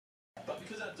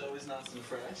because our dough is nice and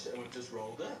fresh and we've just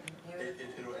rolled it,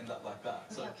 it'll end up like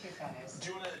that. So, how cute that is. do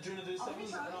you want to do something?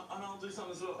 And I'll do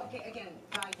something as well. Okay, again,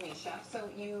 guide me, chef. So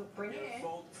you bring it in.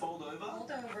 Fold over.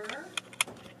 Fold over.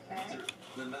 Okay.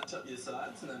 Then match up your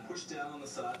sides and then push down on the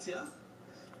sides here.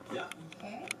 Yeah.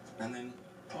 Okay. And then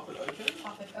pop it open.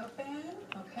 Pop it open.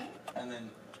 Okay. And then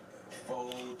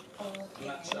fold. Okay.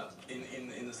 Match up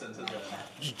in the center there.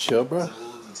 Did you chill, bro? So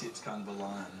all of the tips kind of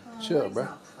align. Chill, bro.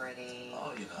 Not pretty.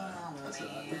 Oh, you know. Oh, That's man.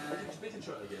 alright. We can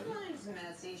try it again. Mine's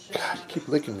messy, chef. God, you keep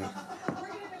licking me. We're gonna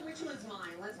know which one's mine.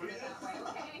 Let's put it that way,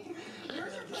 okay?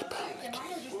 Yours are perfect, and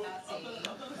mine are just messy.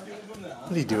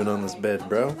 What are you doing on this bed,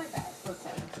 bro? I'll do my best.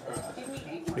 Listen. Give me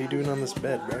eight. What are you doing on this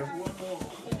bed, bro? And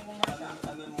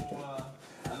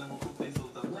then we'll cook these little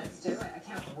dumplings. Let's do it. I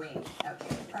can't wait.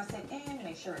 Okay, press it in,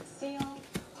 make sure it's sealed.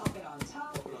 Pop it on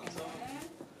top. Pop it on top.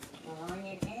 And then bring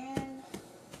it in.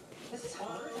 This is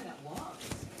harder than it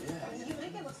looks. Yeah. I mean, you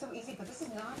make it look so easy, but this is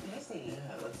not easy.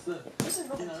 Yeah, This is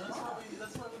really that's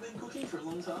tough. why we've been cooking for a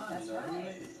long time. That's you know?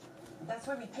 right. That's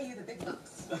why we pay you the big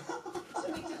bucks.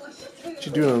 To make delicious food. What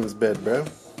you doing on this bed, bro?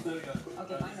 There we go.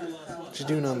 Okay, mine are so... What you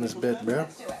doing on this bed, bro?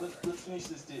 Let's do it. Let's finish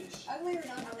this dish. Ugly or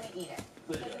not, I'm gonna eat it.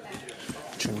 There you go. Doesn't matter.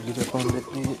 Trying to get up on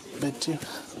that bed too.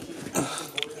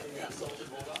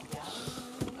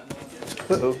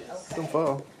 Uh-oh, don't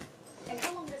fall. And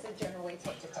how long does it generally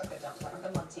take to cook a dumpling, the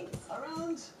munties?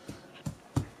 Around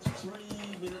 3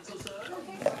 minutes or so.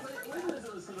 Okay. We're going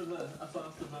to do sort of a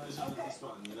faster version of this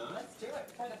one, you know? Let's do it.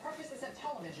 For the purposes of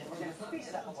television, we're going to speed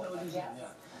it up a little bit. Television,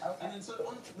 Yes. yeah. Okay. And then so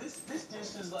on this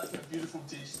dish is like a beautiful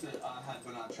dish that I had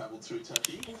when I travelled through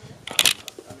Turkey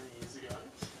many years ago,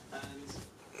 and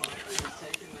I was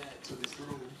taken there to this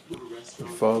little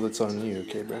restaurant. Fall, that's on you,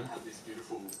 okay, bro? I had this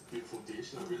beautiful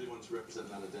dish, and I really wanted to represent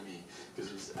Malademi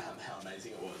because it was how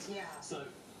amazing it was. Yeah. So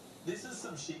this is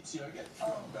some sheep's yogurt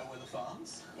from Bellwether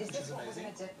Farms, Is which this is what we're amazing.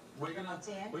 going to dip? We're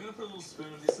gonna in? put a little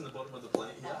spoon of this in the bottom of the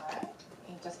plate here. All right.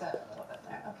 And just a little bit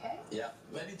there. Okay. Yeah,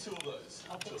 maybe 2 of those.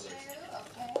 Okay, Two of those.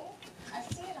 okay. I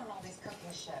see it on all these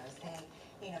cooking shows. They,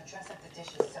 dress up the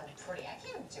dishes so pretty. I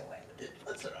can't do it. Yeah,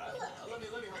 that's all right. Let me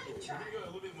help you. We're gonna go a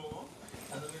little bit more,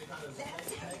 and then we're gonna kind of.